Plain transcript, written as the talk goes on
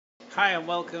Hi and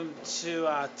welcome to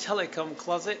our telecom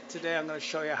closet. Today I'm going to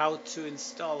show you how to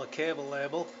install a cable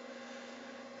label.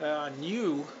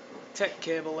 New tech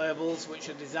cable labels, which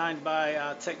are designed by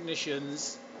our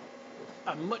technicians,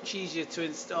 are much easier to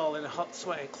install in a hot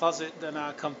sweaty closet than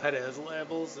our competitors'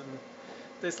 labels. And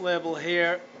this label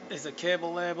here is a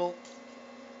cable label.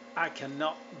 I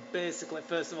cannot basically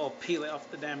first of all peel it off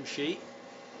the damn sheet.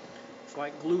 It's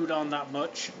like glued on that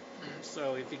much.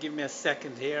 So if you give me a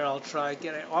second here, I'll try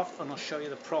get it off and I'll show you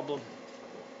the problem.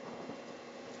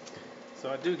 So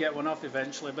I do get one off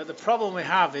eventually, but the problem we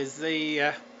have is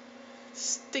the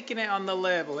sticking it on the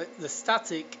label, the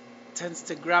static tends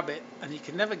to grab it and you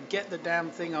can never get the damn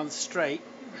thing on straight,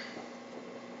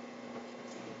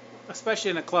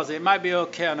 especially in a closet. It might be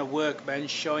okay on a workbench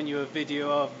showing you a video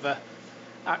of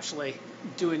actually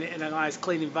doing it in a nice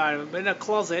clean environment, but in a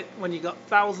closet when you've got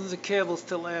thousands of cables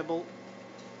to label,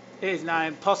 it is now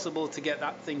impossible to get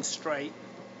that thing straight.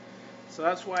 So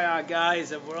that's why our guys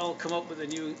have all come up with the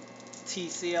new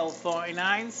TCL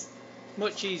 49s.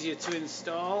 Much easier to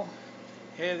install.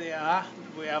 Here they are.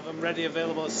 We have them ready,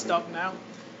 available as stock now.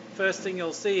 First thing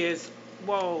you'll see is,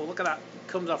 whoa, look at that. It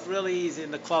comes off really easy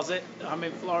in the closet. I'm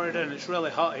in Florida and it's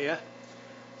really hot here.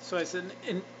 So it's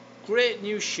in great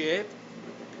new shape.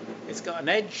 It's got an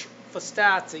edge for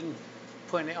starting,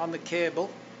 putting it on the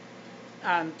cable,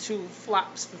 and two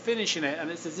flaps for finishing it.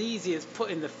 And it's as easy as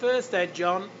putting the first edge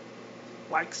on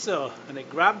like so, and it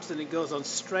grabs and it goes on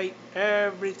straight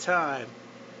every time.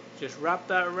 Just wrap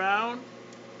that around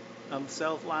and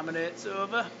self-laminates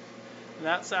over, and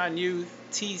that's our new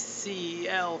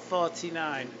TCL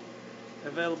 49,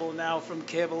 available now from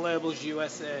Cable Labels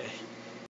USA.